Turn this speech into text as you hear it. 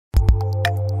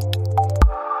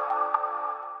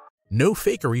No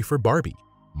fakery for Barbie.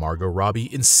 Margot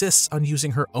Robbie insists on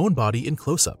using her own body in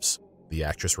close-ups. The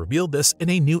actress revealed this in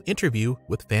a new interview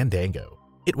with Fandango.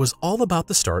 It was all about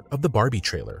the start of the Barbie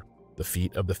trailer. The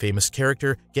feet of the famous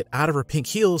character get out of her pink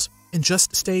heels and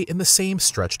just stay in the same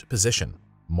stretched position.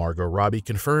 Margot Robbie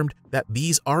confirmed that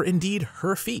these are indeed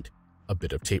her feet. A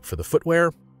bit of tape for the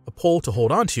footwear, a pole to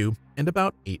hold onto, and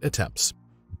about 8 attempts.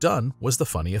 Done was the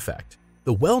funny effect.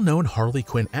 The well-known Harley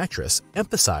Quinn actress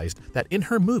emphasized that in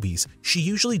her movies she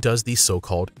usually does these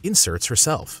so-called inserts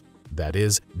herself. That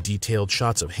is, detailed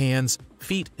shots of hands,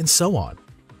 feet, and so on.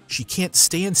 She can't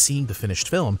stand seeing the finished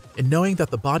film and knowing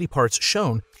that the body parts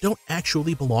shown don't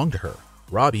actually belong to her.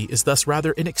 Robbie is thus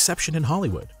rather an exception in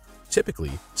Hollywood.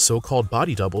 Typically, so-called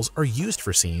body doubles are used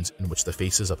for scenes in which the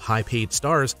faces of high-paid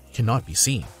stars cannot be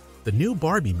seen. The new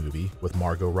Barbie movie with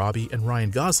Margot Robbie and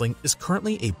Ryan Gosling is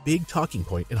currently a big talking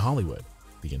point in Hollywood.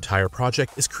 The entire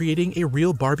project is creating a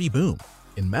real Barbie boom.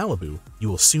 In Malibu, you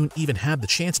will soon even have the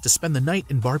chance to spend the night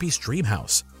in Barbie's dream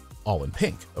house. All in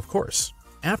pink, of course.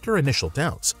 After initial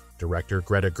doubts, director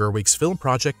Greta Gerwig's film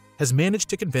project has managed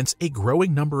to convince a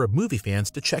growing number of movie fans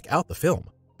to check out the film,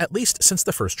 at least since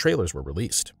the first trailers were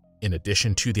released. In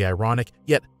addition to the ironic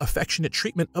yet affectionate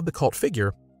treatment of the cult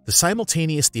figure, the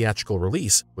simultaneous theatrical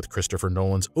release with Christopher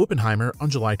Nolan's Oppenheimer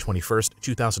on July 21,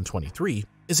 2023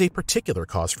 is a particular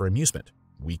cause for amusement.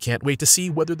 We can't wait to see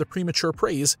whether the premature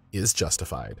praise is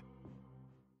justified.